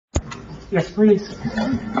Yes, please.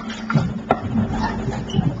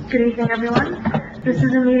 Good evening, everyone. This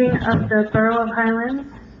is a meeting of the Borough of Highlands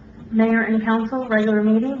Mayor and Council regular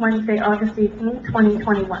meeting, Wednesday, August 18,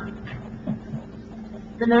 2021.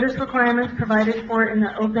 The notice requirements provided for in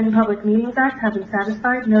the Open Public Meetings Act have been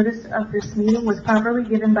satisfied. Notice of this meeting was properly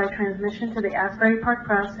given by transmission to the Asbury Park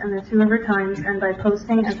Press and the Two River Times and by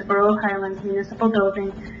posting at the Borough of Highlands Municipal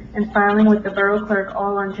Building and filing with the Borough Clerk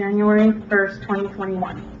all on January 1st,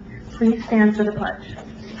 2021. Please stand for the pledge.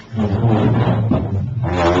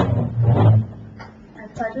 I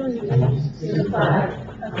pledge allegiance to the flag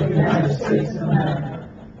of the United States of America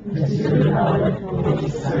and to the republic for which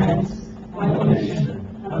it stands, one nation,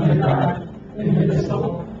 under God,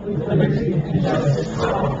 indivisible, with liberty and justice for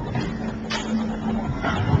all.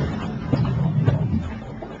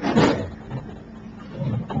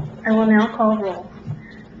 I will now call roll.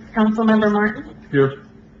 Councilmember Martin? Here.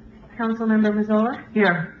 Councilmember Mazzola?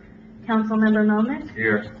 Here. Councilmember Melnick?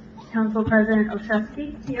 Here. Council President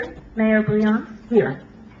Olszewski? Here. Mayor Bouillon? Here.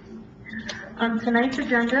 On tonight's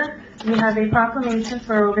agenda, we have a proclamation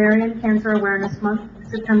for Ovarian Cancer Awareness Month,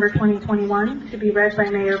 September 2021, to be read by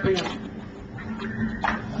Mayor Bouillon.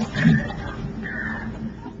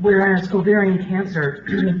 Whereas ovarian cancer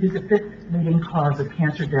is the fifth leading cause of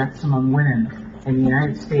cancer deaths among women in the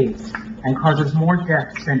United States and causes more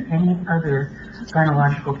deaths than any other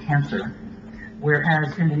gynecological cancer.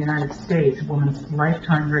 Whereas in the United States, a woman's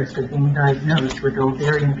lifetime risk of being diagnosed with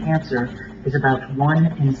ovarian cancer is about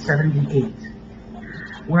 1 in 78.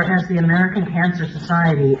 Whereas the American Cancer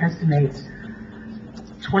Society estimates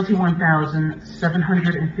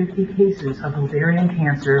 21,750 cases of ovarian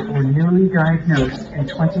cancer were newly diagnosed in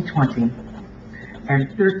 2020, and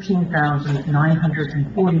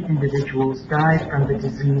 13,940 individuals died from the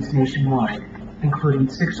disease nationwide, including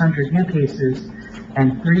 600 new cases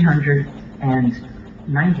and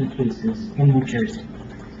 390 cases in New Jersey.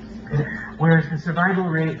 Whereas the survival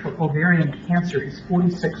rate for ovarian cancer is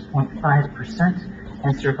 46.5%,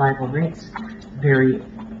 and survival rates vary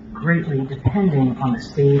greatly depending on the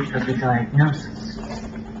stage of the diagnosis.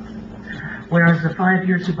 Whereas the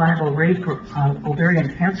 5-year survival rate for ovarian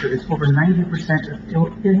cancer is over 90%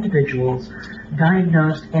 of individuals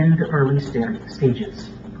diagnosed in the early stages.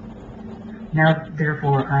 Now,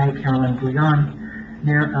 therefore, I, Caroline Bouillon,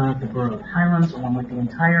 Mayor of the Borough of Highlands, along with the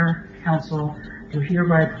entire council, do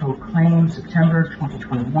hereby proclaim September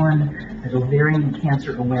 2021 as Ovarian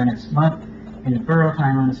Cancer Awareness Month in the Borough of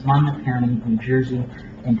Highlands, Monmouth County, New Jersey,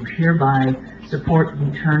 and to hereby support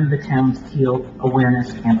Return the Town's Teal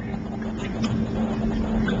awareness campaign.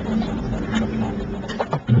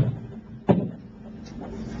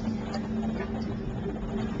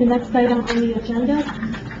 The next item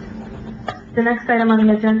on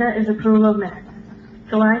the agenda is approval of minutes.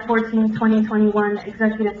 July 14, 2021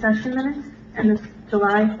 executive session minutes and the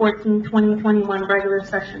July 14, 2021 regular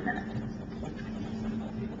session minutes.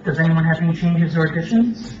 Does anyone have any changes or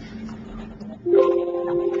additions?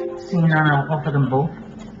 Seeing none, I'll offer them both.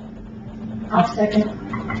 I'll second.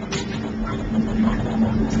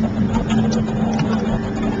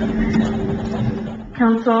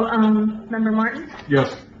 Member Martin?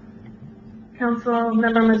 Yes.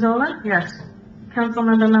 Member Mazzola? Yes.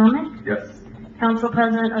 Member Melnick? Yes. Council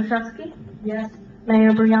President Olszewski? Yes.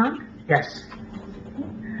 Mayor Bouillon? Yes.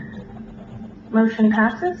 Motion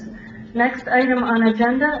passes. Next item on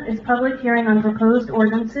agenda is public hearing on proposed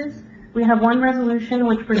ordinances. We have one resolution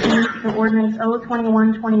which pertains to ordinance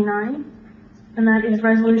 02129, and that is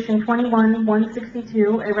resolution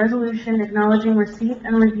 21-162, a resolution acknowledging receipt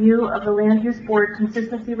and review of the Land Use Board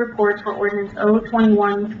consistency report for ordinance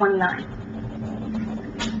 02129.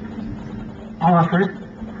 I'll offer it.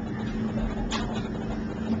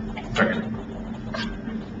 Second.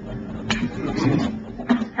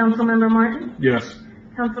 Councilmember Martin? Yes.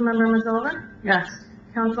 Councilmember Mazzola? Yes.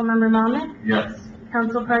 Councilmember Melnick? Yes.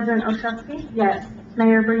 Council President Olszewski? Yes.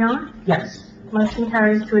 Mayor Bouillon? Yes. Motion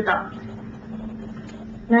carries to adopt.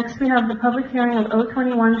 Next, we have the public hearing of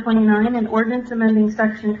 02129, an ordinance amending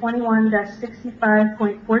section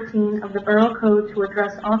 21-65.14 of the Borough Code to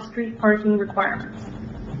address off-street parking requirements.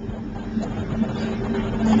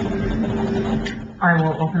 I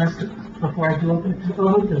will open this, before I do open it to the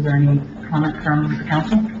public, is there any comment from the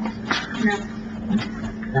council? No.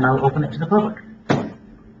 Then I'll open it to the public.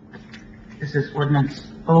 This is ordinance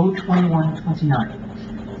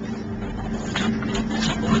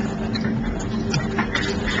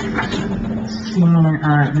 02129. Seeing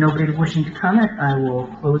nobody wishing to comment, I will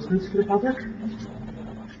close this to the public.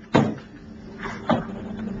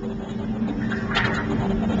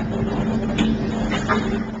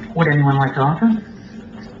 Would anyone like to offer?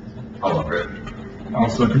 I'll offer it. I'll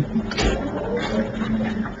second.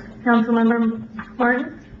 Councilmember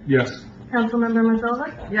Martin? Yes. Councilmember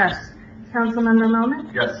Mazzola? Yes. Councilmember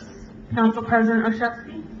Moment? Yes. Council President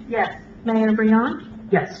Oshetsky? Yes. Mayor Brion?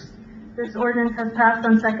 Yes. This ordinance has passed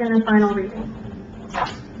on second and final reading.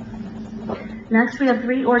 Next, we have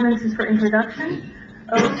three ordinances for introduction.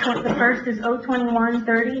 The first is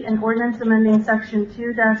O-2130, an ordinance amending section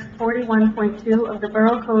 2-41.2 of the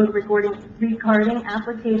Borough Code regarding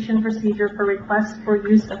application procedure for requests for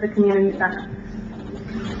use of the community center.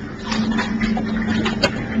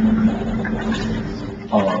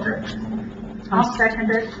 I'll offer. I'll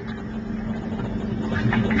second it.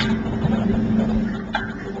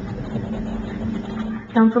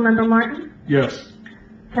 Councilmember Martin? Yes.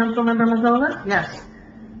 Councilmember Mazzola? Yes.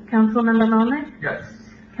 Councilmember Moment? Yes.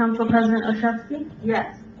 Council President Oshetsky?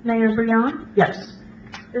 Yes. Mayor Brion? Yes.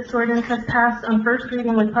 This ordinance has passed on first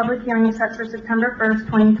reading with public hearing set for September 1st,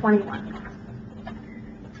 2021.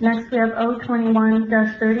 Next, we have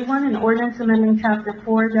O-21-31, an ordinance amending Chapter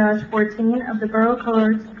 4-14 of the Borough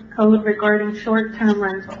Code regarding short-term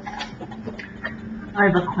rentals. I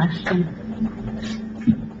have a question.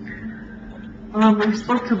 I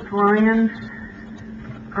spoke to Brian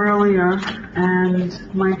earlier,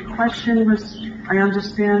 and my question was, I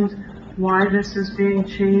understand why this is being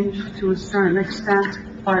changed to a certain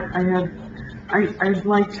extent, but I'd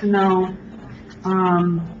like to know,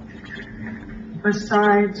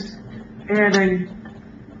 besides adding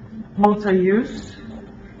multi-use,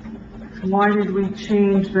 why did we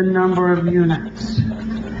change the number of units?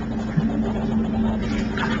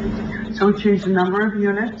 So we changed the number of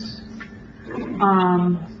units,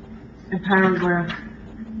 in paragraph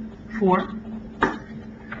 4,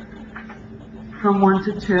 from 1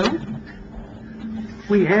 to 2.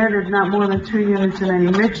 We added not more than 2 units in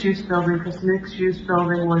any mixed-use building, because mixed-use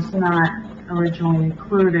building was not originally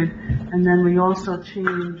included. And then we also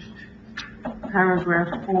changed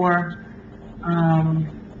paragraph 4,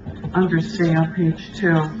 under C on page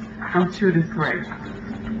 2, from 2 to 3.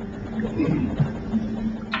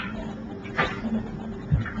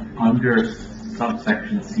 Under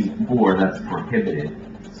subsection C4, that's prohibited,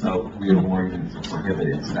 so 3 or more units are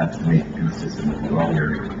prohibited, so that's to make it consistent with the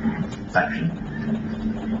earlier section.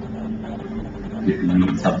 If you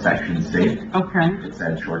read subsection C, Okay, it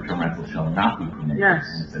says short-term rental shall not be permitted. Yes.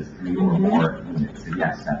 And it says 3 or more units, so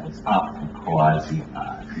yes, that was up because the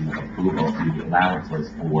approval, the allowance was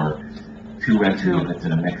for 2 rental units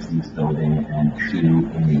in a mixed-use building and 2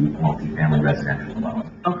 in a multifamily residential dwelling.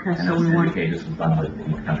 okay, And so it was we weren't, indicated this was done with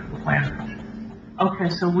the country plan. okay,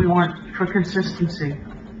 so we weren't for consistency.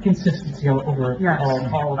 Consistency over Yes.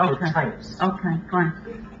 all of the Okay. types. Okay, fine.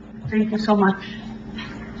 Thank you so much.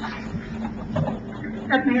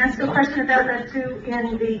 May I ask a question about that too?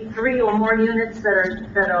 In the 3 or more units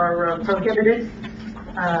that are prohibited,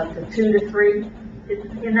 the 2 to 3,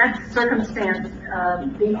 in that circumstance,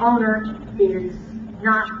 the owner is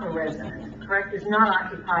not a resident, correct? Is not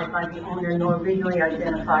occupied by the owner nor legally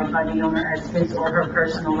identified by the owner as his or her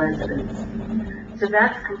personal residence. So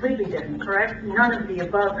that's completely different, correct? None of the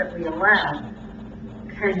above that we allow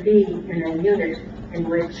can be in a unit in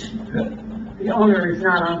which the owner is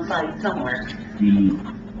not on site somewhere. The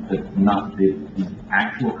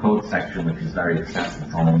actual code section, which is very extensive,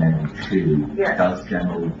 it's on Amendment 2, Yes. does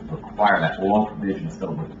generally require that all provisions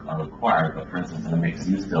still are required, but for instance, in a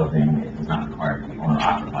mixed-use building, it does not require the owner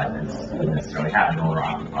occupied, it doesn't necessarily have an owner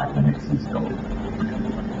occupied in a mixed-use building.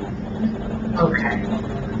 Okay.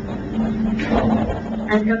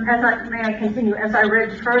 And may I continue? As I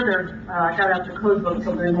read further, I got out the code book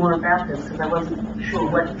to learn more about this because I wasn't sure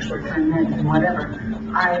what short-term meant and whatever.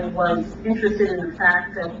 I was interested in the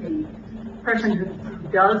fact that the person who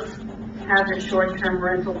does have a short-term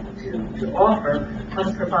rental to offer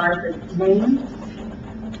must provide the name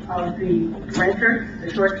of the renter, the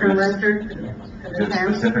short-term renter to the There's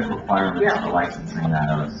town. specific requirements Yeah. for licensing that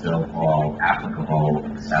are still all applicable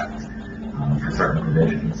except for certain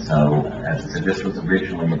provisions. So, as I said, this was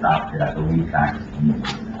originally adopted, I believe, back in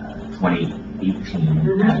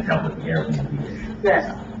 2018, and dealt with the Airbnb issue.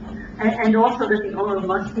 Yes. And also that the owner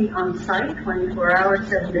must be on site 24 hours,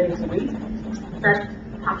 7 days a week. Is that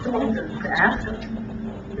possible to ask?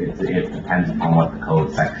 It depends upon what the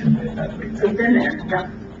code section is, that's what it It's says. in there, yeah.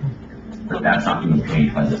 But that's not being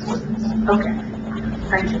changed by this ordinance. Okay.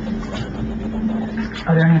 Thank you.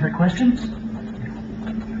 Are there any other questions?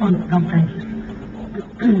 Oh, no, thank you.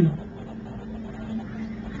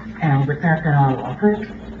 And with that, then I'll offer it.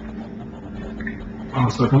 I'll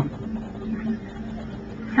second.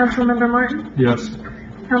 Councilmember Martin? Yes.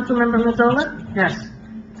 Councilmember Mazzola? Yes.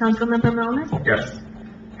 Councilmember Moment? Yes.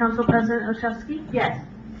 Council President Oshetsky? Yes.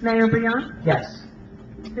 Mayor Brion? Yes.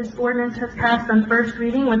 This ordinance has passed on first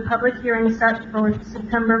reading with public hearing set for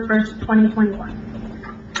September 1st, 2021.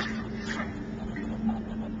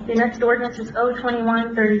 The next ordinance is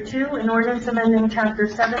O-2132, an ordinance amending Chapter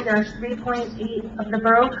 7-3.8 of the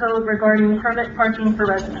Borough Code regarding permit parking for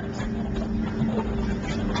residents.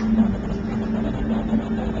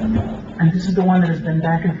 And this is the one that has been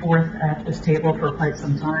back and forth at this table for quite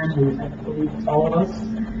some time. I believe all of us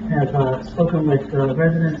have spoken with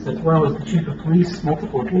residents as well as the chief of police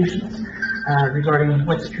multiple occasions regarding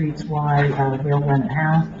what streets, why, where, when, and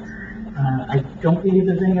how. I don't believe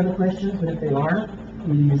there's any other questions, but if there are,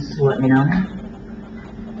 please let me know.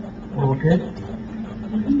 We're all good?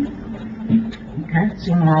 Okay,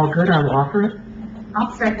 seeing we're all good, I will offer it.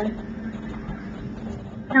 I'll second.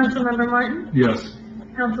 Councilmember Martin? Yes.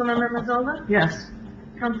 Councilmember Mazzola? Yes.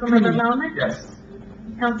 Councilmember Melnick? Yes.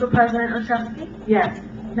 Council President Oshowski? Yes.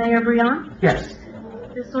 Mayor Brion? Yes.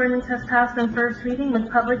 This ordinance has passed on first reading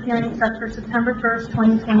with public hearing set for September 1st,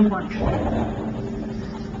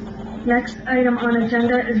 2021. Next item on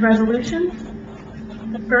agenda is resolutions.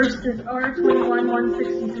 The first is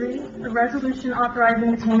R-21-163, a resolution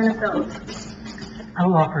authorizing the payment of bills. I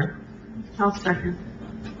will offer it. I'll second.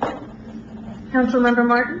 Councilmember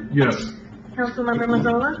Martin? Yes. Councilmember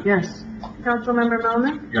Mazzola? Yes. Councilmember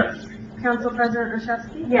Melnick? Yes. Council President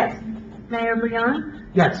Oshowski? Yes. Mayor Brion?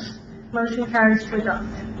 Yes. Motion carries to adopt.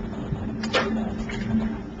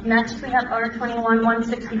 Next, we have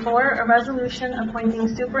R-21-164, a resolution appointing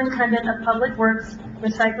Superintendent of Public Works,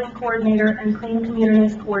 Recycling Coordinator, and Clean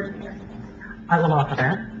Communities Coordinator. I will offer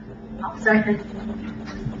that. I'll second.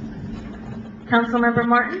 Councilmember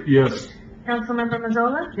Martin? Yes. Councilmember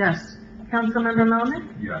Mazzola? Yes. Councilmember Melnick?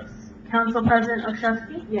 Yes. Council President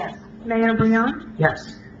Oshowski? Yes. Mayor Brion?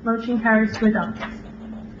 Yes. Motion carries to adopt.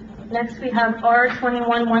 Next, we have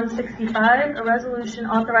R-21-165, a resolution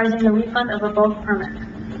authorizing the refund of a bulk permit.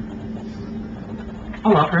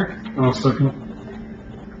 I'll offer it. I'll second.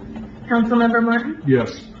 Councilmember Martin?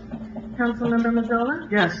 Yes. Councilmember Mazzola?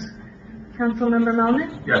 Yes. Councilmember Melnick?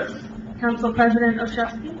 Yes. Council President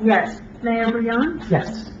Oshowski? Yes. Mayor Brion?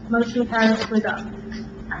 Yes. Motion carries to adopt.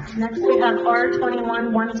 Next, we have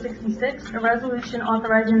R-21-166, a resolution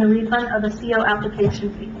authorizing the refund of a CO application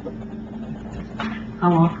fee.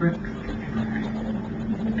 I'll offer it.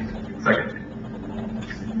 Second.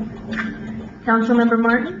 Councilmember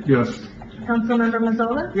Martin? Yes. Councilmember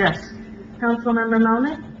Mazzola? Yes. Councilmember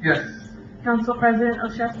Melnick? Yes. Council President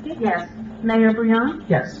Oshowski? Yes. Mayor Brion?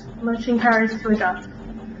 Yes. Motion carries to adopt.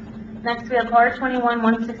 Next, we have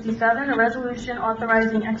R-21-167, a resolution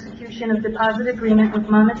authorizing execution of deposit agreement with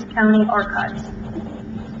Monmouth County Archives.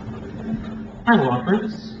 I will offer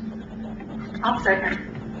it. I'll second.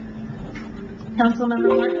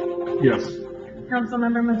 Councilmember Martin? Yes.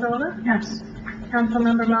 Councilmember Mazzola? Yes.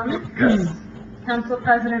 Councilmember Melnick? Yes. Council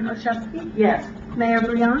President Oshowski? Yes. Mayor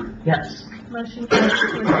Brion? Yes. Motion carries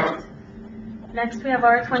to adopt. Next, we have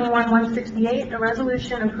R-21-168, a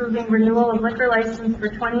resolution approving renewal of liquor license for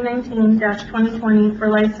 2019-2020 for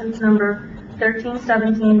license number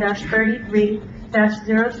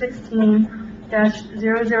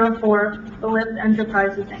 1317-33-016-004, Philip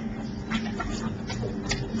Enterprises, Inc.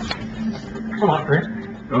 I'll offer it.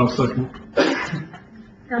 I'll second.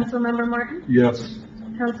 Councilmember Martin? Yes.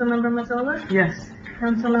 Councilmember Mazzola? Yes.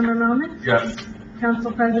 Councilmember Melnick? Yes.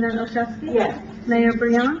 Council President Oshowski? Yes. Mayor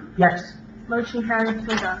Brion? Yes. Motion carries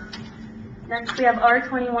to adopt. Next, we have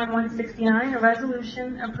R-21-169, a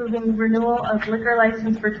resolution approving renewal of liquor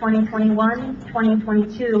license for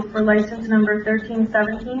 2021-2022 for license number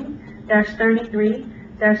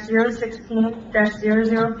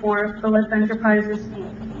 1317-33-016-004, Philip Enterprises,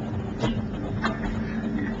 Inc.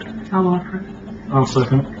 I'll offer it. I'll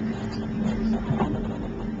second.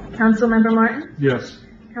 Councilmember Martin? Yes.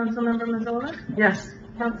 Councilmember Mazzola? Yes.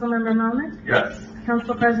 Councilmember Melnick? Yes.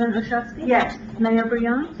 Council President Oshowski? Yes. Mayor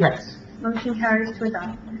Brion? Yes. Motion carries to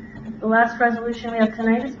adopt. The last resolution we have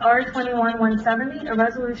tonight is R-21-170, a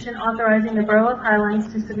resolution authorizing the Borough of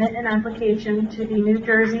Highlands to submit an application to the New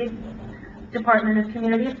Jersey Department of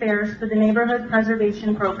Community Affairs for the Neighborhood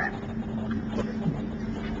Preservation Program.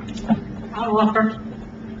 I'll offer.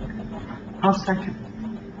 I'll second.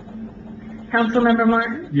 Councilmember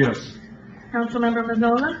Martin? Yes. Councilmember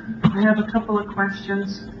Mazzola? I have a couple of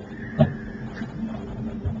questions.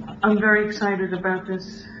 I'm very excited about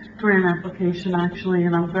this grant application, actually,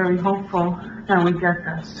 and I'm very hopeful that we get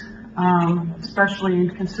this, especially in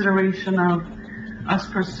consideration of us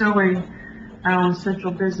pursuing our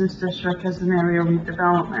central business district as an area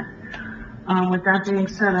redevelopment. With that being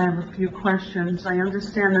said, I have a few questions. I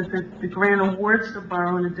understand that the grant awards the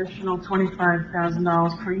borough an additional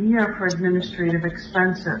 $25,000 per year for administrative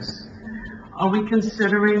expenses. Are we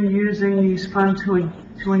considering using these funds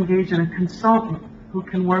to engage in a consultant who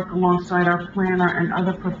can work alongside our planner and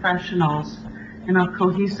other professionals in a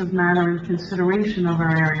cohesive manner in consideration of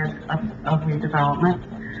our area of redevelopment?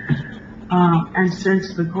 And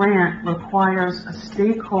since the grant requires a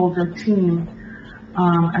stakeholder team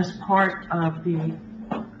as part of the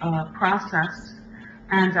process,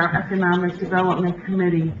 and our Economic Development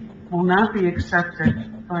Committee will not be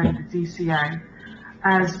accepted by the DCA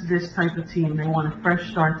as this type of team. They want a fresh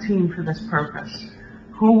start team for this purpose.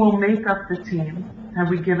 Who will make up the team? Have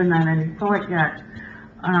we given that any thought yet?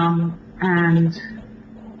 And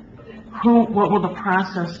what will the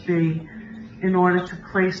process be in order to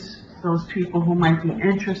place those people who might be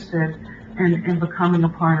interested in becoming a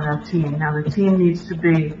part of that team? Now, the team needs to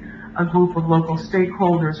be a group of local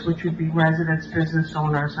stakeholders, which would be residents, business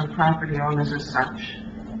owners, and property owners as such.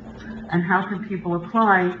 And how can people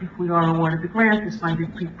apply if we are awarded the grant? This might be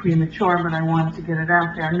premature, but I wanted to get it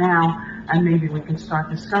out there now, and maybe we can start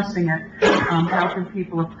discussing it. How can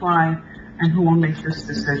people apply, and who will make this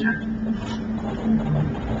decision?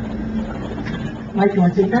 Mike, you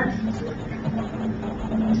want to take that?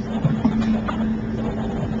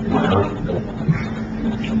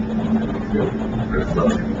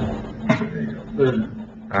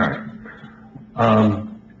 All right.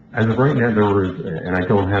 As of right now, there was, and I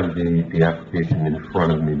don't have the application in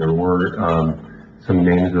front of me, there were some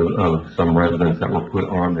names of some residents that were put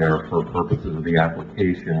on there for purposes of the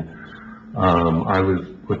application. I was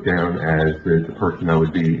put down as the person that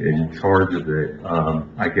would be in charge of it.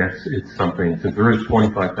 I guess it's something, since there is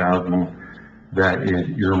 $25,000 that is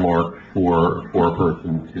earmarked for a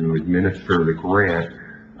person to administer the grant,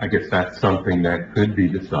 I guess that's something that could be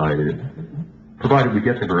decided, provided we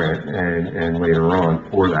get the grant, and later on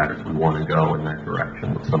for that, if we want to go in that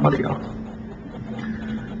direction with somebody else.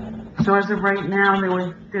 So as of right now,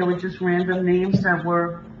 there were just random names that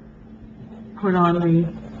were put on the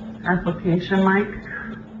application, Mike?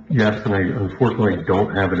 Yes, and I unfortunately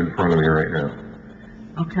don't have it in front of me right now.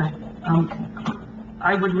 Okay.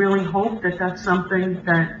 I would really hope that that's something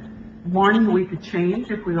that, one, we could change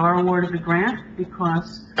if we are awarded the grant,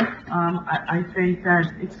 because I think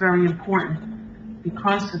that it's very important,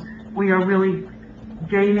 because we are really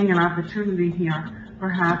gaining an opportunity here,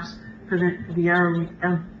 perhaps for the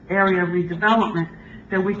area redevelopment,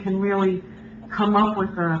 that we can really come up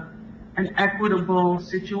with an equitable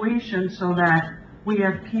situation so that we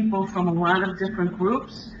have people from a lot of different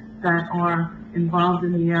groups that are involved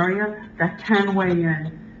in the area that can weigh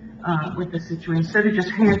in with the situation, instead of just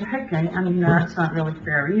handpicking. I mean, that's not really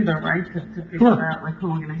fair either, right, to figure out like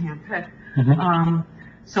who we're going to handpick.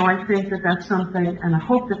 So I think that that's something, and I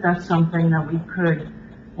hope that that's something that we could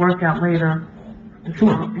work out later if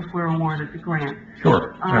we're awarded the grant.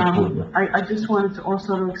 Sure, absolutely. I just wanted to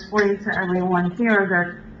also explain to everyone here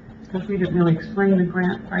that, because we didn't really explain the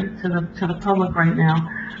grant, right, to the public right now.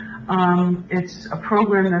 It's a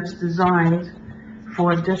program that's designed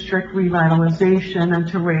for district revitalization and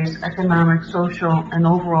to raise economic, social, and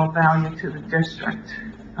overall value to the district.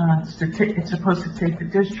 It's supposed to take the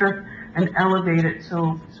district and elevate it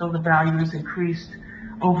so the value is increased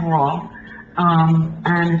overall.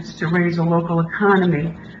 And it's to raise a local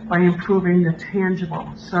economy by improving the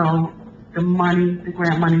tangible. So the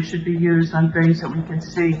grant money should be used on things that we can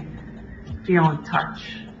see, feel, and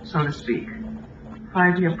touch, so to speak.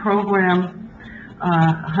 5-year program,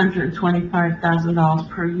 $125,000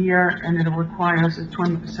 per year, and it requires a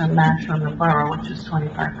 20% match from the borough, which is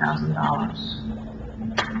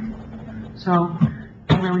 $25,000. So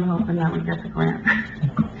I'm really hoping that we get the grant.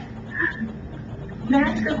 May I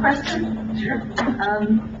ask a question? Sure.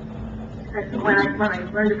 When I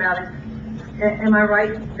learned about it, am I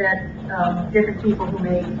right that different people who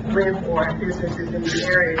may live or have businesses in the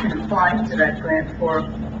area can apply to that grant for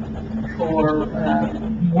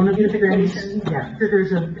one of the things, yeah,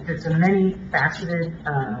 it's a many-faceted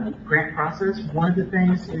grant process. One of the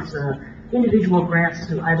things is individual grants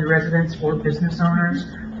to either residents or business owners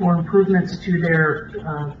for improvements to their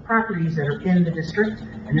properties that are in the district,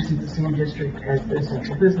 and this is the same district as the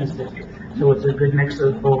central business district. So it's a good mix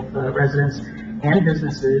of both residents and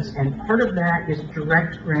businesses, and part of that is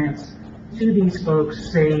direct grants to these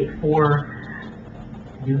folks, say for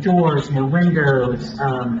new doors, new windows,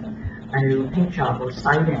 a new paint job or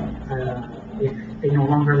siding. If they no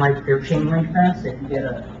longer like their chain link fence, they can get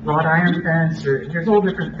a wrought iron fence, or there's all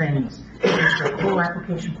different things. It's a whole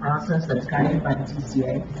application process that's guided by the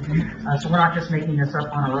TCA. So we're not just making this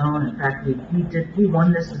up on our own. In fact, we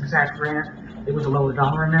won this exact grant. It was a lower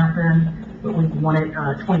dollar amount then, but we won it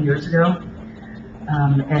 20 years ago.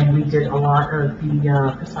 And we did a lot of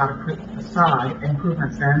the facade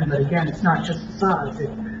improvements then, but again, it's not just facades. It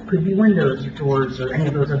could be windows or doors or any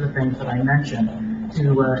of those other things that I mentioned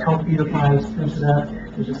to help beautify, spruce it up.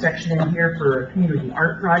 There's a section in here for a community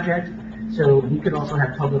art project, so we could also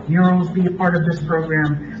have public murals be a part of this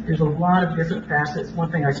program. There's a lot of different facets. One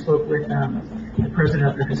thing I spoke with the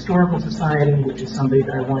president of the Historical Society, which is somebody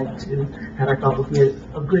that I thought would be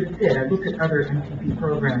a good fit. I looked at other MPP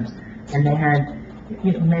programs, and they had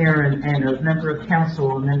mayor and a member of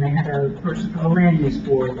council, and then they had a person from the land use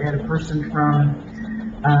board, they had a person from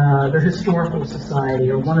the Historical Society,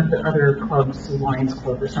 or one of the other clubs, the Lions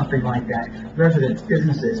Club, or something like that. Residents,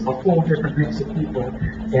 businesses, a whole different mix of people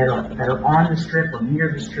that are on the strip or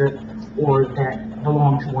near the strip, or that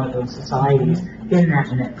belong to one of those societies in that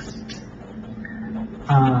mix.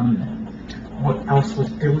 What else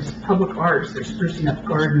there was public arts, there's sprucing up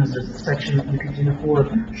gardens, there's a section that you could do for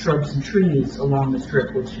shrubs and trees along the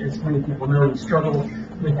strip, which, as many people know, we struggle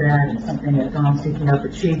with that. It's something that Don's taking up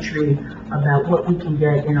at Shade Tree about what we can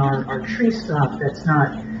get in our tree stock that's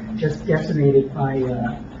not just decimated by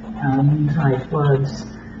noontide floods.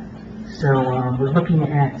 So we're looking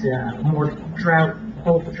at more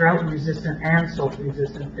both drought resistant and salt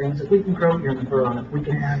resistant things that we can grow here in the borough. If we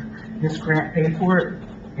can have this grant pay for it,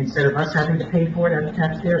 instead of us having to pay for it out of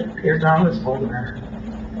taxpayer dollars, all the better.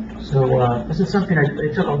 So this is something I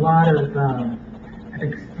took a lot of, I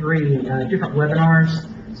think 3 different webinars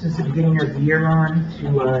since the beginning of the year on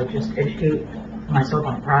to just educate myself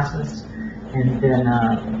on the process. And then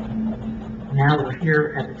now we're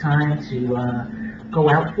here at the time to go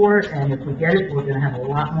out for it, and if we get it, we're going to have a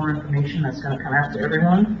lot more information that's going to come out to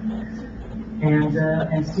everyone.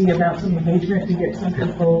 And see about some engagement to get some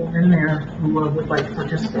people in there who would like to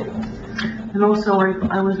participate. And also,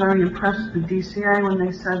 I was very impressed with DCA when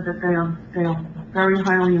they said that they are very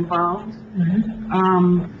highly involved.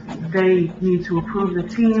 They need to approve the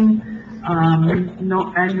team,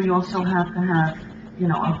 and we also have to have,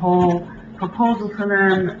 a whole proposal for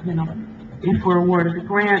them, if we're awarded a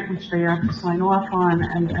grant, which they have to sign off on,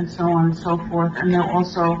 and so on and so forth. And they're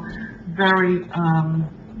also very,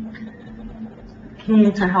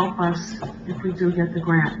 keen to help us if we do get the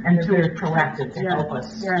grant. And they're very proactive to help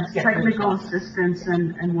us. Yes, get through the technical process. assistance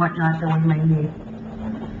and whatnot that we may need.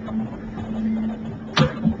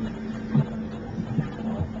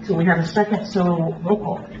 So we have a second, so roll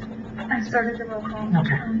call. I started the roll call.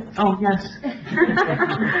 Okay. Oh, yes.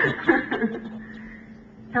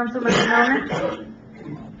 Councilman Benoit?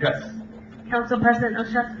 Yes. Council President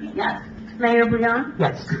Olszewski? Yes. Mayor Brion?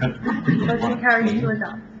 Yes. Motion carries to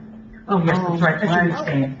adopt. Oh, yes, that's right. I should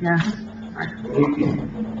abstain. Yes.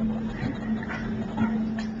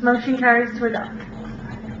 Motion carries to adopt.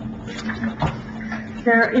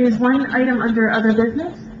 There is one item under other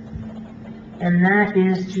business. And that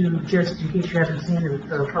is to just, in case you haven't seen the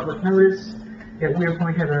public notice, that we're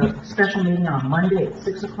going to have a special meeting on Monday at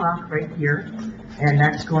 6 o'clock right here. And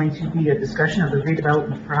that's going to be a discussion of the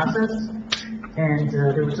redevelopment process. And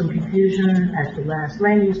there was some confusion at the last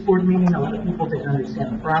land use board meeting. A lot of people didn't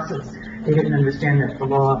understand the process. They didn't understand that the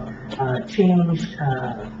law changed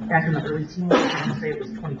back in the early teens. I want to say it was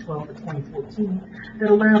 2012 or 2014, that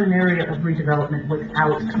allowed an area of redevelopment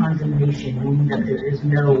without condemnation, meaning that there is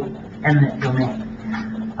no eminent domain.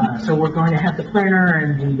 So we're going to have the planner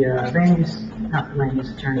and the land use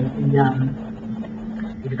attorney,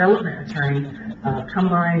 the development attorney, come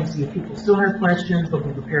by and see if people still have questions. They'll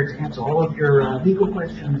be prepared to answer all of your legal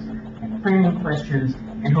questions and planning questions,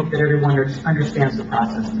 and hope that everyone understands the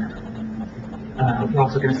process better. We're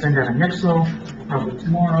also going to send out a nixle probably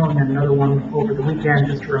tomorrow, and then another one over the weekend,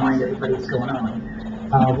 just to remind everybody what's going on.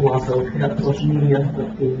 We'll also hit up social media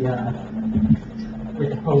with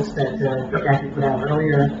the post that Jackie put out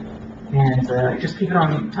earlier. And just keep it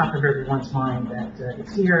on top of everyone's mind that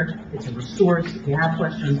it's here, it's a resource. If you have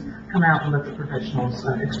questions, come out and let the professionals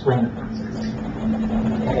explain the process.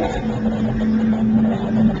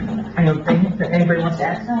 Anything that anybody wants to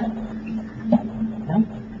add to that? No?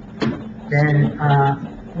 Then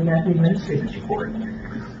we have the administrator's report.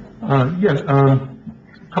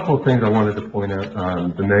 A couple of things I wanted to point out.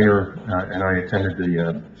 The mayor and I attended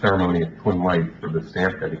the ceremony at Twin Light for the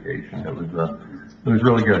stamp dedication. It was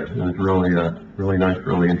really good. It was really nice,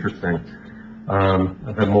 really interesting.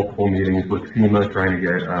 I've had multiple meetings with FEMA trying to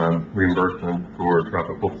get reimbursement for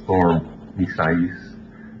Tropical Storm Isaias.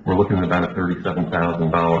 We're looking at about a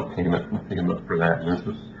 $37,000 payment from FEMA for that. And this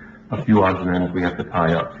was a few odds and ends we have to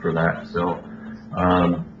tie up for that. So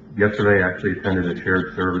yesterday I actually attended a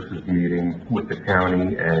shared services meeting with the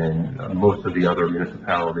county and most of the other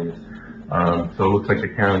municipalities. So it looks like the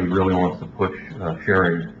county really wants to push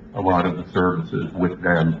sharing a lot of the services with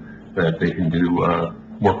them that they can do,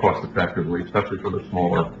 more cost effectively, especially for the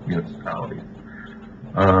smaller municipalities.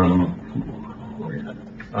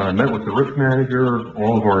 Met with the risk manager.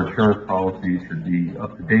 All of our insurance policies should be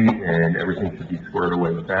up to date and everything should be squared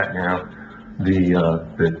away with that now.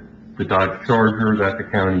 The Dodge Charger that the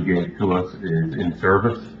county gave to us is in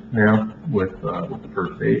service now with the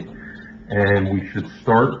first aid. And we should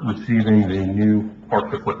start receiving the new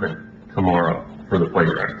parks equipment tomorrow for the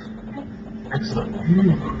playgrounds. Excellent.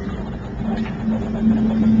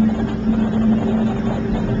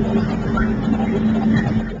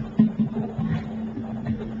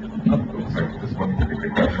 Just one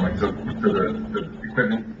quick question, like, so the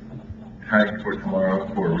equipment time for tomorrow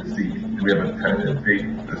for receipt, do we have a tentative date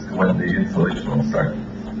as to when the installation will start?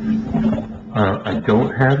 I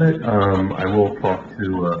don't have it. I will talk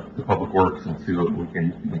to Public Works and see what we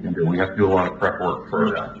can do. We have to do a lot of prep work for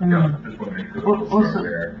that. Yeah, just want to make sure we're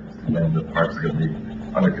aware when the parks are going to be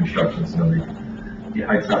under construction, so the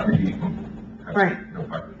heights have to be. Right. No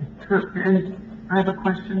park. And I have a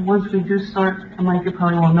question. Once we do start, and Mike, you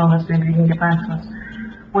probably won't know this, maybe you can get back to us.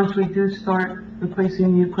 Once we do start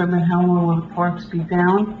replacing the equipment, how long will the parks be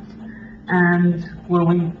down? And will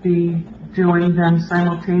we be doing them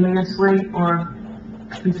simultaneously or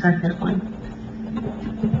consecutively?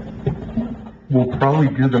 We'll probably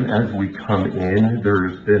do them as we come in.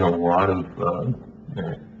 There's been a lot of,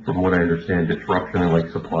 from what I understand, disruption in like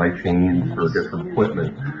supply chains for different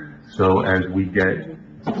equipment. So as we get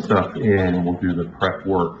stuff in, we'll do the prep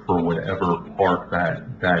work for whatever park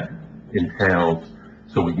that entails,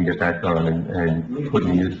 so we can get that done and put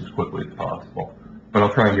in use as quickly as possible. But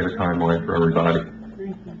I'll try and get a timeline for everybody.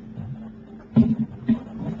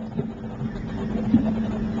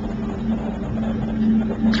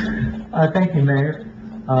 Thank you, Mayor.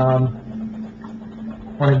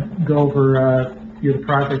 Want to go over a few of the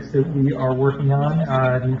projects that we are working on.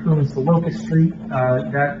 The improvements to Locust Street,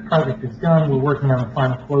 that project is done. We're working on the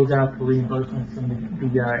final closeout for reimbursement from the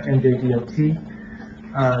NJDOT.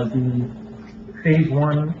 The Phase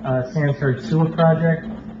 1 sanitary sewer project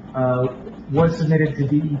was submitted to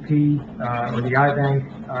DEP or the IBank,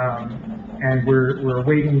 and we're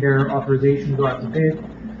awaiting their authorization to go out to bid.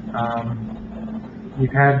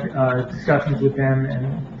 We've had discussions with them,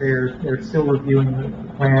 and they're still reviewing the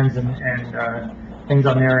plans and things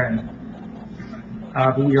on their end.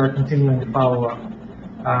 But we are continuing to follow up.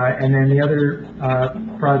 And then the other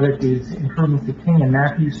project is improvements to King and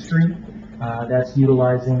Matthews Street. That's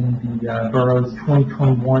utilizing the borough's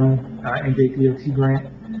 2021 NJDOT grant.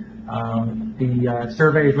 The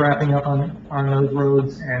survey is wrapping up on those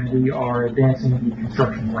roads, and we are advancing the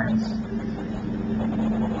construction plans.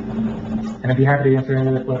 And I'd be happy to answer any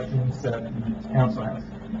other questions council has.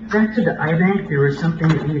 Back to the IBank, there was something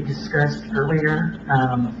that we had discussed earlier,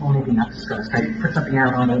 well, maybe not discussed, I put something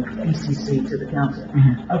out on the BCC to the council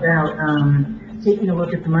about, taking a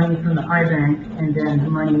look at the money from the IBank and then the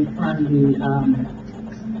money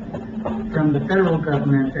from the federal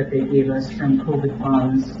government that they gave us from COVID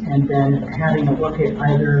funds, and then having a look at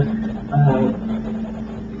either,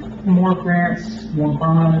 more grants, more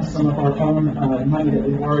bonds, some of our own, money that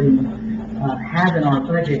we've already have in our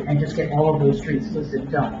budget, and just get all of those streets listed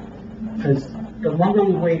done. Because the longer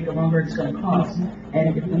we wait, the longer it's gonna cost.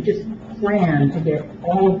 And if we just plan to get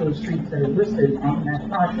all of those streets that are listed on that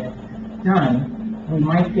project done, we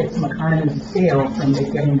might get some economies of scale from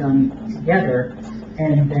it getting done together.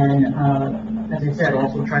 And then, as I said,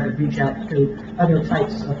 also try to reach out to other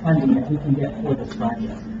types of funding that we can get for this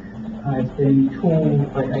project. I've been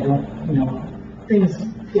told, but I don't, things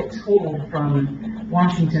get told from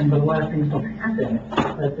Washington, but a lot of things don't happen.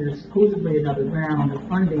 But there's supposedly another round of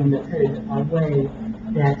funding that's headed our way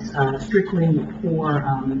that's strictly for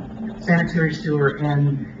sanitary sewer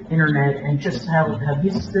and internet, and just how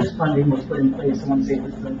this funding was put in place. I want to say it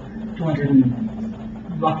was the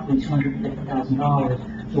roughly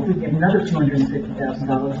 $250,000. So if we get another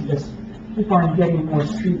 $250,000, we just keep on getting more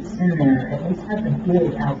streets in there, at least have the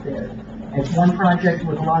bid out there. As one project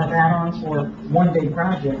with a lot of add-ons, or one big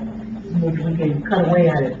project, maybe we can cut away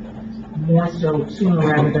at it more so sooner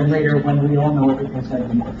rather than later when we all know everything's going to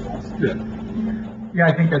be more expensive. Yeah,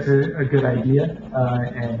 I think that's a good idea,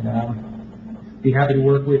 and be happy to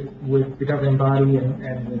work with the governing body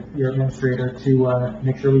and with your administrator to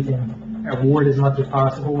make sure we can award as much as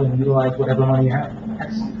possible and utilize whatever money you have.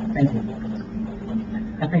 Excellent, thank you.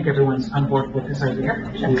 I think everyone's on board with this idea.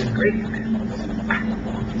 That's great.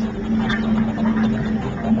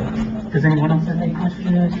 Does anyone else have any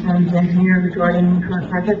questions from the engineer regarding current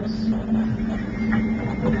projects?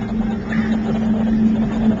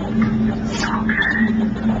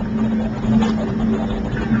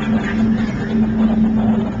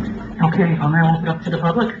 Okay, I'll now open up to the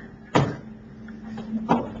public.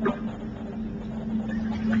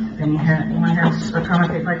 If anyone has a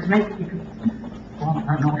comment they'd like to make, you can, well,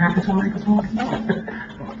 I don't know what happens when microphones.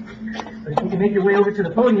 But if you can make your way over to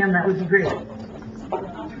the podium, that would be great.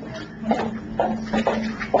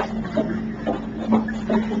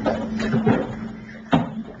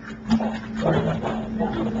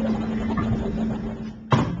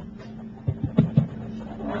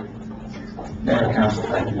 Mayor, Council,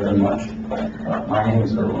 thank you very much. My name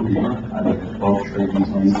is Earl Reamer. I live at 12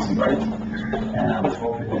 Trading Lane, Seabright, and I was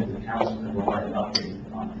hoping that the council could provide an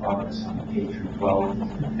update on progress on the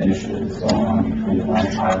K-12 initiative that's going on between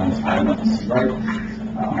Atlantic Highlands, Highlands, and Seabright.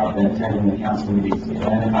 I've been attending the council meetings in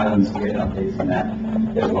Atlantic Highlands to get updates on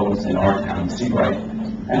that, as well as in our town, Seabright,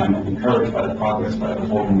 and I'm encouraged by the progress, but I was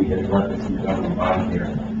hoping we get a record from the governing body here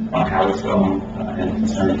on how it's going and the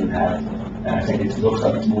concerns you have. And I think it looks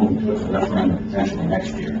like it's moving towards a referendum potentially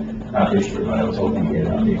next year, not this year, but I was hoping to get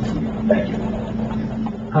an update from you. Thank you.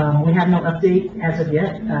 We have no update as of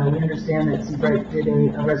yet. We understand that Seabright did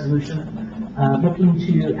a resolution, looking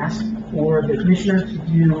to ask for the commissioner to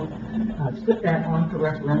to put that on for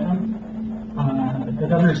referendum. The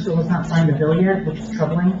governor still has not signed the bill yet, which is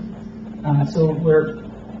troubling. So we're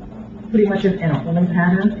pretty much in a holding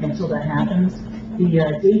pattern until that happens.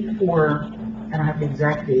 The date for, I don't have the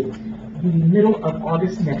exact date, the middle of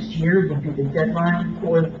August next year would be the deadline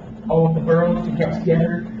for all of the boroughs to get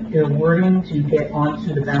together their wording to get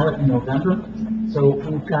onto the ballot in November. So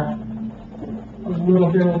we've got a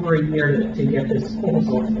little bit over a year to get this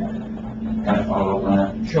proposal together. Can I follow up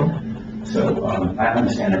on that? Sure. So, I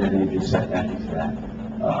understand everything you just said. Thank you for that.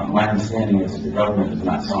 My understanding is if the government does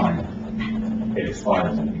not sign, it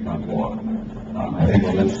expires and becomes law. I think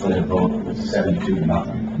the legislative vote was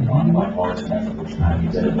 72-0 on my partisan effort, which kind of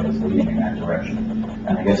means everybody's leaning in that direction.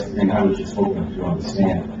 And I guess the thing I was just hoping to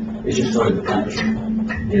understand is just sort of the temperature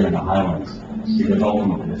here in the Highlands, because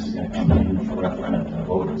ultimately this is going to come in for referendum to the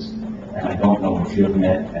voters. And I don't know if you've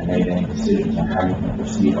met and made any decisions on how you can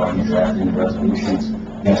proceed. Are you drafting the resolutions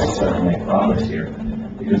necessary to make progress here?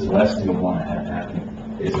 Because the last thing we want to have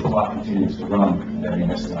happen is the clock continues to run and then we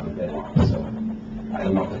miss another deadline. So I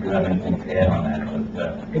don't know if you have anything to add on that, but,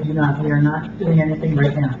 I do not, we are not doing anything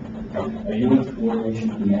right now. are you in coordination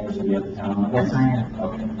with the members of the other town? Yes, I am.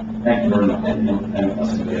 Okay. Thank you very much. And unless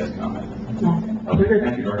somebody has a comment. No. Okay,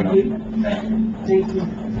 thank you very much. Thank you. Thank you.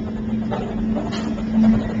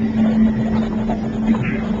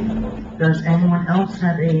 Does anyone else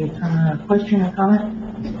have a question or comment?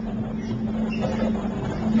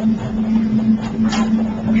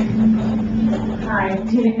 Hi,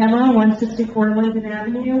 Tina Kemmerer, 164 Lincoln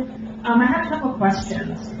Avenue. I have a couple of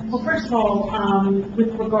questions. Well, first of all,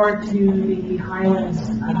 with regard to the Highlands,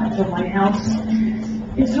 the Lighthouse,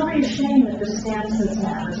 it's really a shame that the stamp says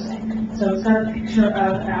Navesink. So it's got a picture of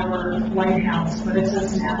our lighthouse, but it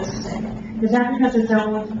says Navesink. Is that because it's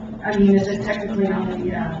owned, I mean, is it technically on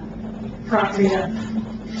the property of,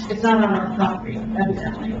 it's not on our property,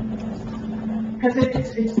 evidently? Because it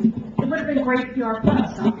would have been great PR for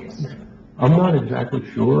us, obviously. I'm not exactly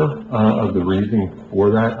sure of the reasoning for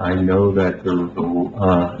that. I know that there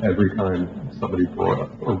was every time somebody brought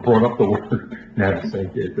up the word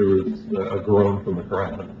Navesink, there was a groan from the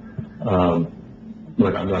crowd.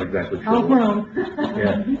 But I'm not exactly sure. I'll groan.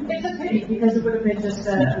 Yeah. It's a pity, because it would have been just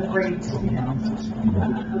a great,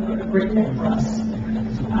 a great thing for us.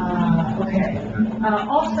 Okay.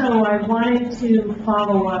 Also, I wanted to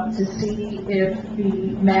follow up to see if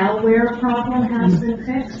the malware problem has been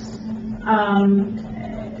fixed.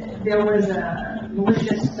 There was a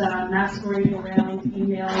malicious masquerading around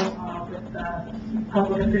email with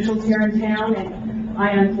public officials here in town, and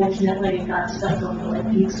I unfortunately got stuck on the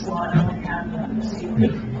like Geek Squad and I had them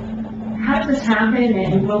received. How did this happen,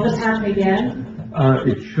 and will this happen again?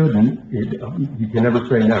 It shouldn't. You can never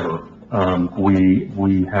say never.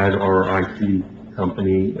 We had our IT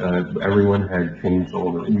company, everyone had changed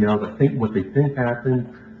all their emails. I think what they think happened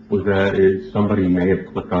was that somebody may have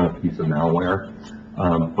clicked on a piece of malware.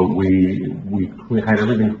 But we had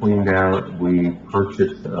everything cleaned out. We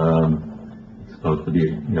purchased, it's supposed to be,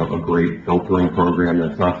 a great filtering program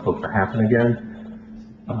that's not supposed to happen again.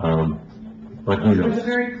 But who It was a knows?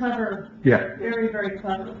 very clever, Yeah, very, very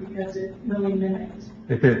clever, because it really mimicked,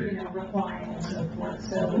 it did. replying and so forth.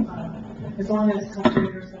 So, as long as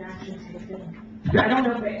computers can actually take it. Yeah. I don't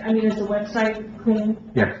know, I mean, is the website clean?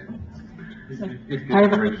 Yes. It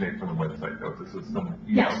didn't originate from the website, though. This is some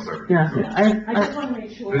email Yes. service. Yeah, I just want to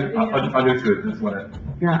make sure. Understood, this one.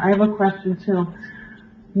 Yeah, I have a question too.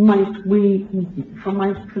 Mike, for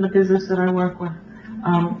the business that I work with,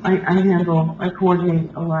 I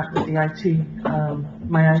coordinate a lot with the IT,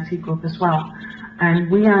 my IT group as well. And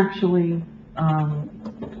we actually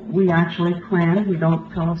plan, we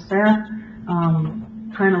don't tell staff,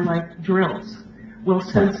 kind of like drills. We'll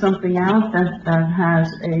send something out that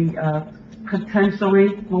has a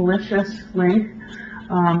potentially malicious link,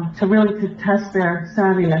 to test their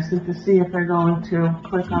savviness and to see if they're going to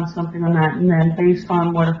click on something on that. And then based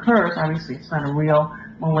on what occurs, obviously it's not a real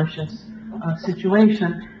malicious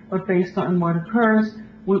situation, but based on what occurs,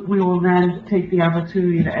 we will then take the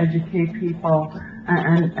opportunity to educate people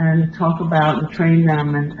and talk about and train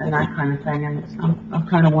them and that kind of thing. And I'm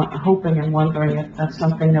kind of hoping and wondering if that's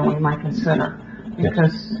something that we might consider.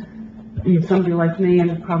 Because somebody like me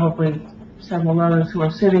and probably several others who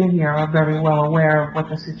are sitting here are very well aware of what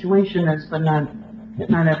the situation is, but not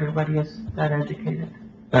everybody is that educated.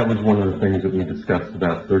 That was one of the things that we discussed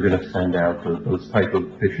about, they're gonna send out those type of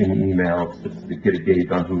phishing emails just to get a gauge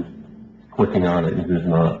on who's clicking on it and who's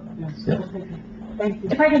not. Yeah. Thank you.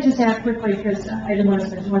 If I could just add quickly, because I didn't want to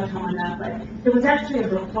spend too much time on that, but there was actually a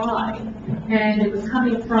reply, and it was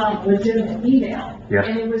coming from a legitimate email. Yeah.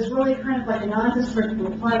 And it was really kind of like a nondescript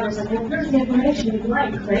reply, where it's like, well, here's the information you'd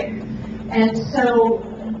like, click. And so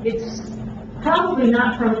it's probably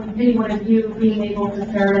not from any one of you being able to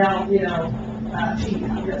ferret out,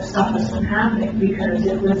 stuff that's been happening, because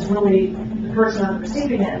it was really the person on the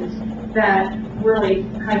receiving end that really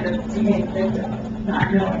kind of became victim,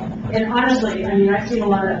 not knowing. And honestly, I mean, I've seen a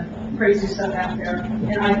lot of crazy stuff out there,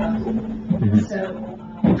 and I thought, so,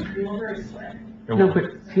 we were very slick. No, but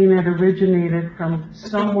Tina, it originated from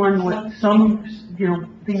someone with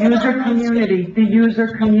the user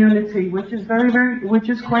community, which is which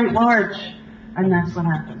is quite large, and that's what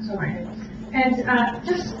happens. Okay. And,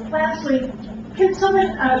 just lastly, can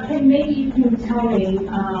someone, maybe you can tell me,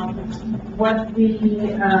 what the,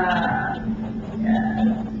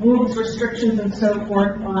 rules, restrictions, and so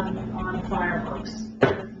forth on fireworks?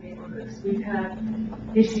 We've had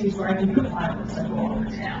issues where I can put fireworks up all over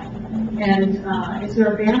town. And, is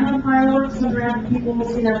there a ban on fireworks around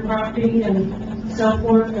people's, property and so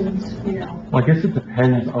forth, and, Well, I guess it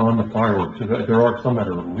depends on the fireworks. There are some that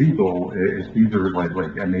are illegal, if these are like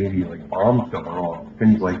maybe like bombs going off,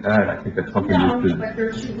 things like that. I think that's something no, that is. but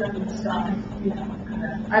they're shooting up in the sky,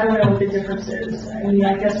 I don't know what the difference is. I mean,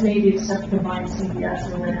 I guess maybe it's stuff combined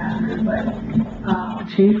CBS or what have you, but,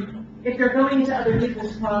 Chief? if they're going into other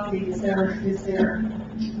people's property, is there?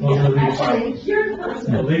 Those are legal Actually, fireworks. here's the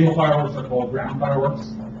person. The legal fireworks are called ground fireworks,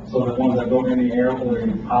 so the ones that go in the air or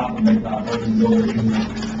they pop and make vibrations over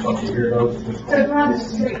you, but you hear those. So if they're on the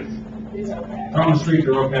street, it's okay. If they're on the street,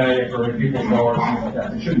 they're okay, or in people's doors, things like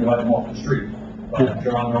that. You shouldn't let them off the street. But if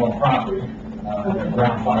they're on their own property, they're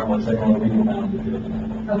ground fireworks, they are legal now to do.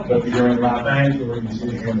 So if you're in a lot of bangs or you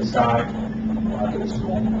see it in the sky, it's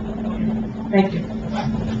cool. Thank you.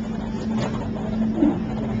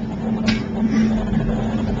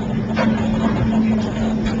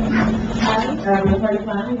 Hi, Rosemary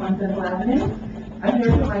Flannery, 110 Avenue. I'm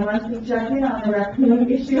here for my monthly check-in on the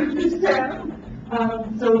raccoon issue in this town.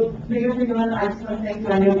 So, Mayor Freeland, I just want to thank you.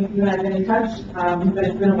 I know you haven't been in touch, but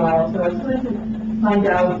it's been a while. So I just wanted to find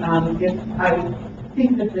out if I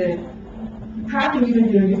think that the tracking you've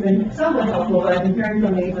been doing has been somewhat helpful, but I've been hearing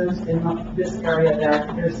from neighbors in this area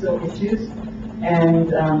that there's still issues.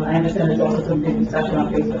 And I understand there's also some big discussion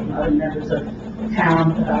on Facebook from other members of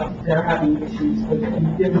town about they're having issues with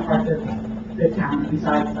in different parts of the town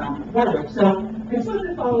besides Waterworks. So I just wanted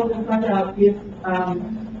to follow up and find out if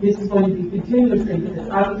this is going to be continuously, because it's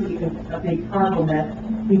obviously a big problem that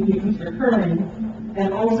we keeps recurring,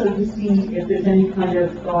 and also to see if there's any kind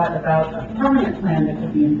of thought about a permanent plan that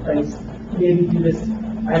could be in place. Maybe do this,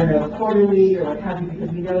 I don't know, quarterly or what have you, because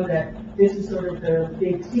we know that this is sort of the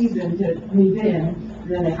big season to move in, and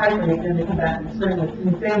then they hibernate, then they come back in the spring with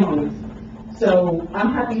new families. So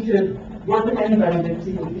I'm happy to work with anybody to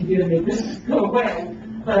see what we can do to make this go away,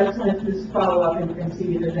 but I just wanted to just follow up and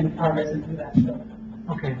see if there's any progress into that.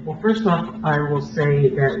 Okay, well, first off, I will say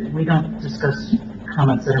that we don't discuss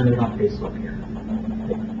comments that are made on Facebook here.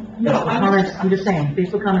 No, I'm just saying,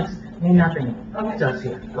 Facebook comments mean nothing to us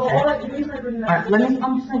here, Well, okay? the reason I bring All that right,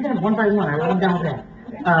 I'm just gonna get one by one, I wrote them down with that.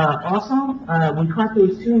 Also, we caught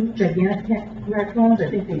those two gigantic raccoons, I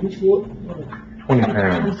think they each were 20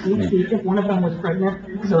 pounds. I think one of them was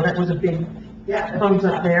pregnant, so that was a big thumbs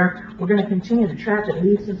up there. We're gonna continue to track at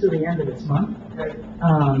least until the end of this month.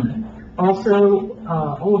 Also,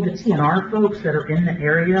 all of the TNR folks that are in the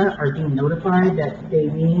area are being notified that they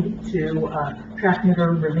need to, trap,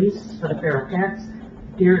 neuter, release for the feral cats.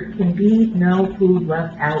 There can be no food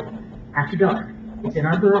left out after dark. It's in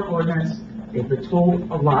our borough ordinance, they've been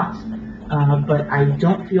told a lot. But I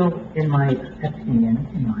don't feel, in my opinion,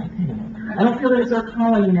 I don't feel that it's our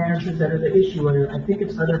colony managers that are the issue. I think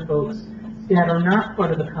it's other folks that are not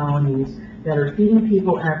part of the colonies that are feeding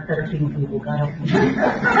people, God help me.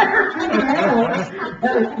 That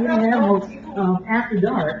are feeding animals, after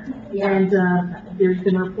dark. And, there's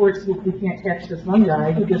been reports that we can't catch this one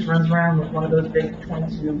guy who just runs around with one of those big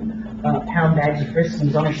 22-pound bags of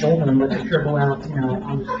Friskies on his shoulder and lets it dribble out,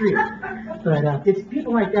 on the street. But, it's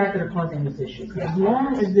people like that that are causing this issue. As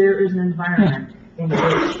long as there is an environment in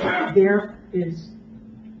which there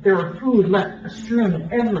are food left strewn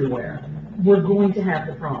everywhere, we're going to have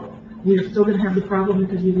the problem. We are still going to have the problem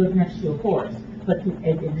because we live next to a forest. But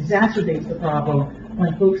it exacerbates the problem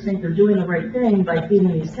when folks think they're doing the right thing by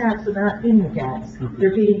feeding these cats, but they're not feeding the cats.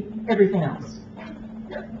 They're feeding everything else.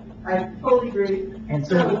 I totally agree. And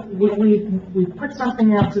so we put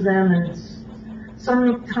something out to them, and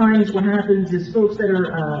sometimes what happens is folks that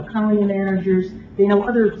are colony managers, they know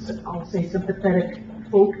other, I'll say, sympathetic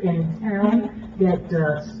folk in town that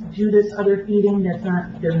do this other feeding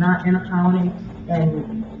they're not in a colony,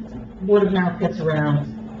 and word of mouth gets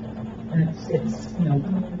around. And it's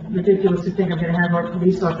ridiculous to think I'm going to have our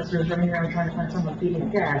police officers running around trying to find someone feeding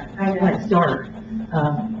a cat when it's dark.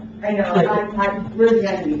 I know, we're the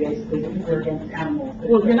enemy, basically, because we're against animals.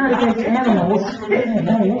 Well, you're not against animals.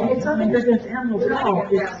 It's not that you're against animals at all.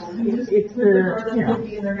 It's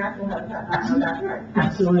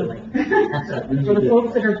Absolutely. So the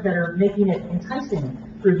folks that are making it enticing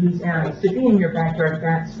for these animals to be in your backyard,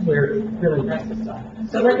 that's where it really messes up.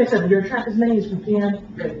 So like I said, we're going to trap as many as we can,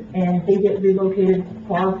 and they get relocated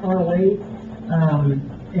far, far away.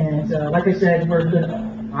 Like I said,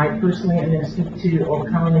 I personally am going to speak to all the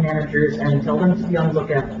colony managers and tell them to be on the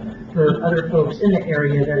lookout for other folks in the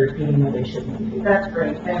area that are feeding where they shouldn't be. That's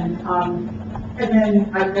great. And then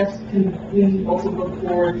I guess can we also look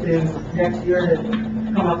forward to next year to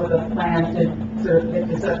come up with a plan to get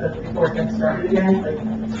this up before it gets started again,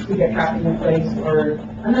 like to get tracking in place, or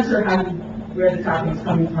I'm not sure where the tracking is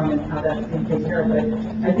coming from and how that's being taken care of, but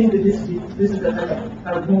I think that this is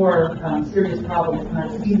a more serious problem. It's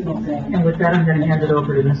not a seasonal thing. And with that, I'm going to hand it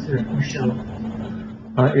over to Mr.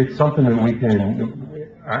 Michaud. It's something that we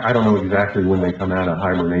can, I don't know exactly when they come out of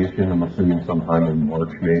hibernation. I'm assuming sometime in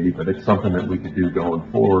March maybe, but it's something that we could do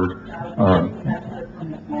going forward.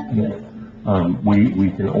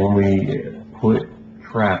 We can only put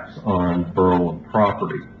traps on borough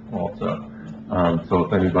property also. So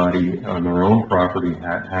if anybody on their own property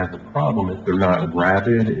has a problem, if they're not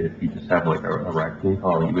rabid, if you just have like a raccoon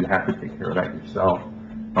colony, you would have to take care of that yourself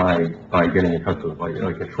by getting in touch with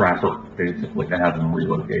like a trapper, basically, to have them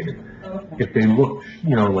relocated. If they look,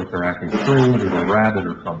 like they're acting strange or they're rabid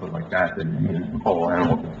or something like that, then you need to call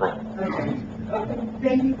animal control. Okay,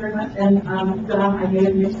 thank you very much. And, Don, I may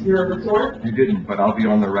have missed your report. You didn't, but I'll be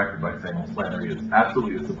on the record by saying Ms. Flannery is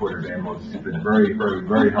absolutely a supporter of animals. She's been very, very,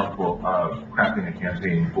 very helpful crafting a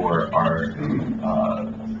campaign for our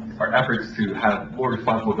efforts to have more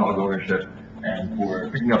responsible dog ownership and for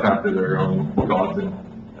picking up after their own dogs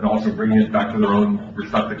and also bringing it back to their own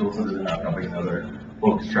receptacles so that they're not dumping other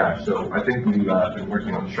folks' trash. So I think we've been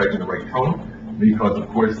working on striking the right tone because, of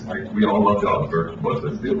course, we all love dogs, or most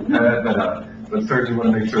of us do. But certainly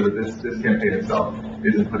want to make sure that this campaign itself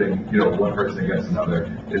isn't putting, one person against another.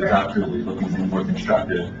 It's absolutely looking to be more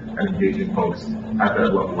constructive and engaging folks at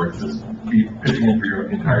that level where it's just pitching in for your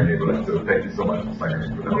entire neighborhood. So thank you so much, Ms.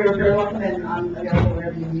 Flannery, for that. You're very welcome, and I'm available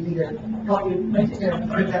wherever you need me to help you make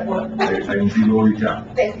that work. I will reach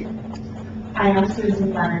out. Thank you. Hi, I'm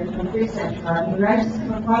Susan Flannery from 3 Central Avenue. I just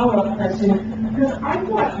have a follow-up question, because I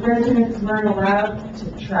thought residents weren't allowed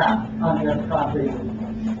to trap on their property.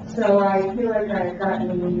 So I feel like I've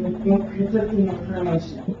gotten conflicting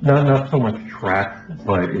information. Not so much trap,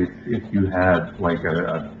 but if you have like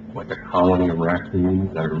a colony of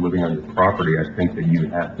raccoons that are living on your property, I think that you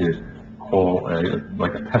have to call a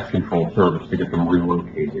pest control service to get them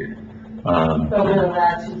relocated. So we're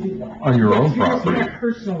allowed to do that? On your own property. You can't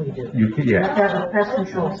personally do it. You can, You yeah. have to have a pest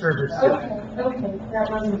control service. Okay, that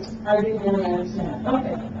wasn't, I didn't really understand.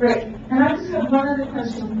 Okay, great. And I just have one other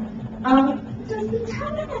question. Does the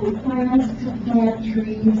town have any plans to plant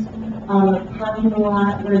trees on the parking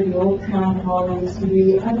lot where the old town hall used to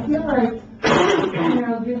be? I feel like,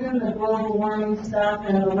 given the global warming stuff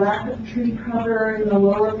and the lack of tree cover in the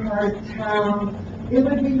lower part of town, it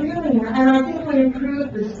would be really, and I think it would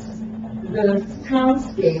improve the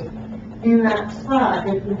townscape in that spot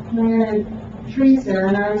if we planted trees there,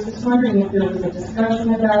 and I was just wondering if there was a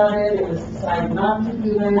discussion about it, it was decided not to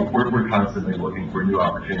do it. We're constantly looking for new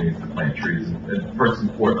opportunities to plant trees, and first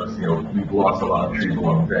and foremost, we've lost a lot of trees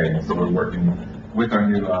along the way, and so we're working with our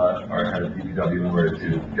new, our head of DPW, in order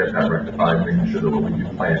to get that rectified, making sure that what we do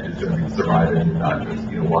plant is gonna be surviving and not just,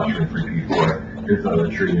 wash and repeat for here's another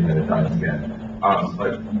tree and then it dies again.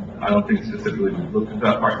 But I don't think specifically we've looked at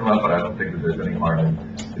that parking lot, but I don't think that there's any harm in,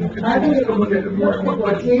 I think continuing it to look would at be it more and more good,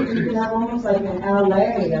 places for you trees. could have almost like an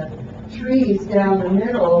alley of trees down the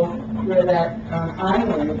middle where that,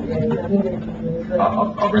 island is. I think it'd be really good.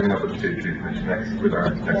 I'll bring it up with the Shade Tree Commission next, with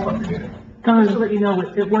our next month's meeting. Just to let you know,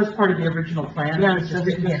 it was part of the original plan, Yeah, it just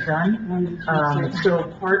didn't get done. So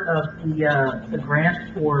part of the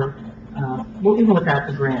grant for, well, even without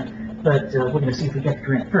the grant, but, we're gonna see if we get the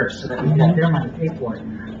grant first, so that we get their money to pay for it,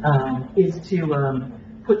 is to,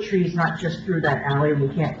 put trees not just through that alley, we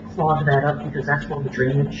can't clog that up because that's where the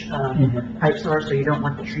drainage, pipes are, so you don't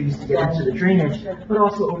want the trees to get into the drainage, but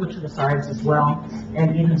also over to the sides as well,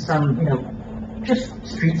 and even some, just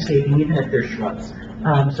streetscaping, even if there's shrubs.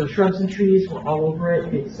 So shrubs and trees, we're all over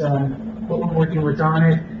it, it's, what we're working with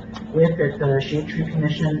at the Shade Tree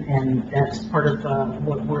Commission, and that's part of,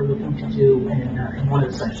 what we're looking to do in one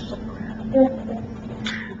of the sections of the grant.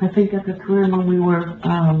 I think at the time when we were,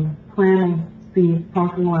 planning the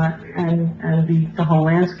parking lot and the whole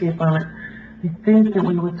landscape of it, I think that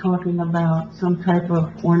we were talking about some type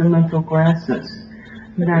of ornamental grasses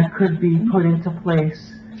that could be put into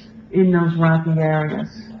place in those rocky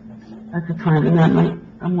areas at the time, and that might,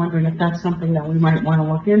 I'm wondering if that's something that we might want to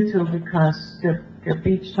look into, because they're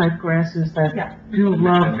beach-type grasses that do And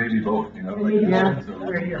love, maybe both, like, Yeah. so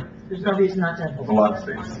Right here, there's no reason not to have there's a both. lot of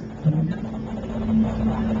space.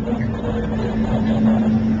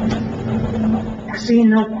 Seeing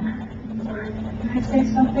no one. Can I say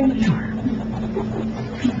something? Sure.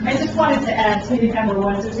 I just wanted to add, Tina Kemmer,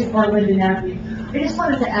 164 Linden Avenue. I just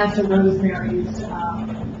wanted to add to Rosemary's,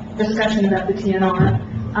 discussion about the TNR.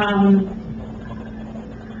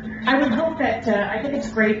 I would hope that, I think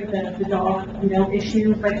it's great with the dog,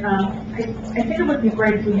 issue, but, I think it would be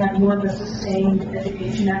great if we had more of a sustained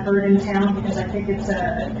education effort in town, because I think it's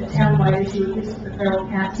a town-wide issue, at least with the feral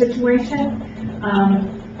cat situation.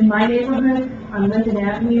 In my neighborhood, on Linden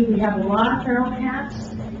Avenue, we have a lot of feral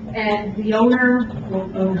cats, and the owner,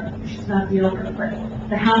 she's not the owner, but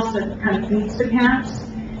the house that kind of feeds the cats,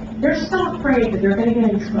 they're so afraid that they're gonna get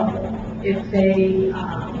in trouble if they,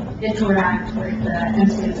 interact with the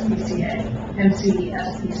NCSPCA.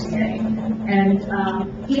 And,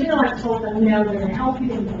 even though I've told them, they're gonna help you,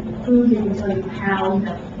 they can give you food, they can tell you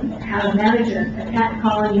how to manage a cat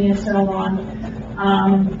colony and so on,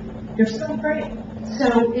 they're still afraid.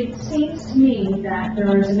 So it seems to me that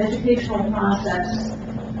there is an educational process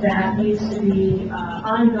that needs to be,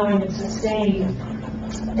 ongoing and sustained.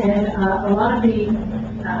 And, a lot of the,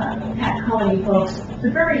 cat colony folks,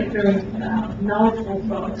 they're very, very, knowledgeable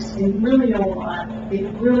folks. They really know a lot. They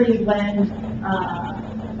really lend,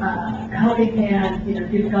 a helping hand,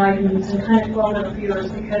 give guidance and kind of quell their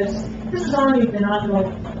fears, because this has already been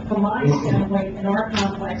ongoing from my standpoint in our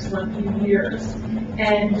complex for a few years.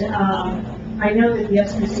 And, I know that the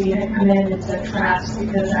SPCA had come in and said traps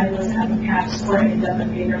because I was having cats spray and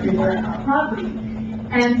defecate everywhere on our property.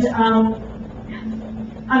 And,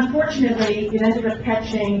 unfortunately, it ended up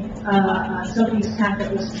catching, somebody's cat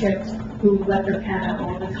that was chipped, who let their cat out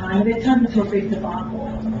all the time. It turned into a big debacle.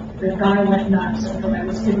 The guy went nuts and thought I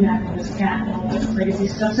was kidnapping this cat and all this crazy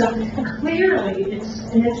stuff. So clearly, it's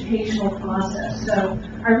an educational process. So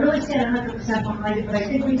I really stand 100% behind it, but I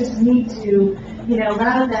think we just need to,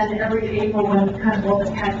 rather than every April when kind of all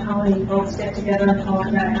the cat colony folks get together and talk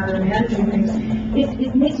about how they're managing things,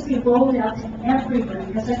 it needs to be rolled out to everybody,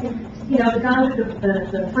 because I think, the guy with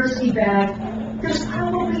the frisky bag, there's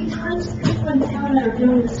probably tons of people in town that are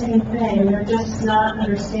doing the same thing, and they're just not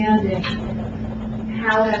understanding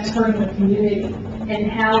how that's hurting the community,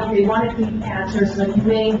 and how they want to keep cats are the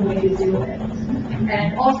main way to do it.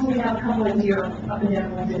 And also, we have a couple of deer up and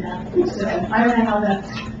down Linden Avenue, so I don't know how that's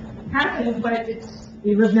happened, but it's...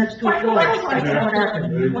 We live next to a forest, that's how it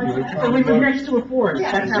happened. So we live next to a forest,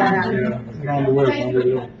 Yeah, that's how it happened. On the way, on the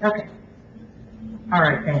way. Okay. All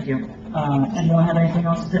right, thank you. Anyone have anything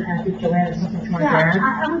else to add? Joanne, is something you want to add?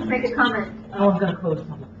 I want to make a comment. Oh, I'm gonna close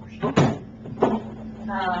public portion.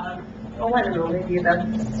 I don't know, maybe about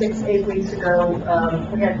 6-8 weeks ago,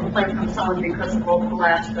 we had a complaint from someone because of all the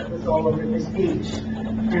glass that was all over this beach.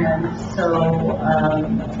 And so, I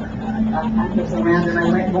was around and I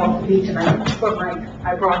went and walked the beach and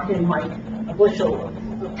I brought in a bushel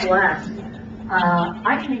of glass.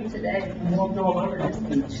 I came today and walked all over this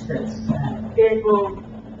beach. It will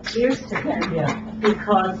years to come,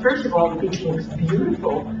 because first of all, the beach looks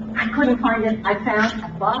beautiful. I couldn't find it. I found a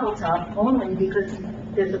bottle top only because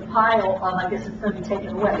there's a pile of, I guess it's gonna be taken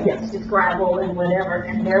away, yes, it's gravel and whatever,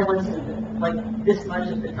 and there was like this much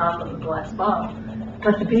at the top of the glass bottle.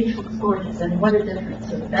 But the beach looks gorgeous, and what a difference,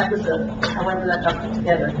 so that was however that got put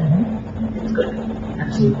together, it's good.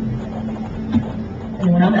 Absolutely.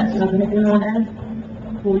 Anyone else? Nothing anyone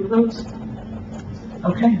add? Before we close?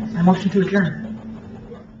 Okay, a motion to adjourn.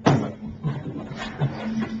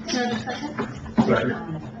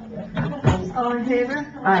 All in favor?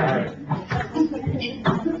 Aye.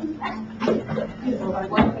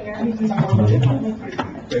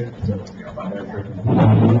 Yeah,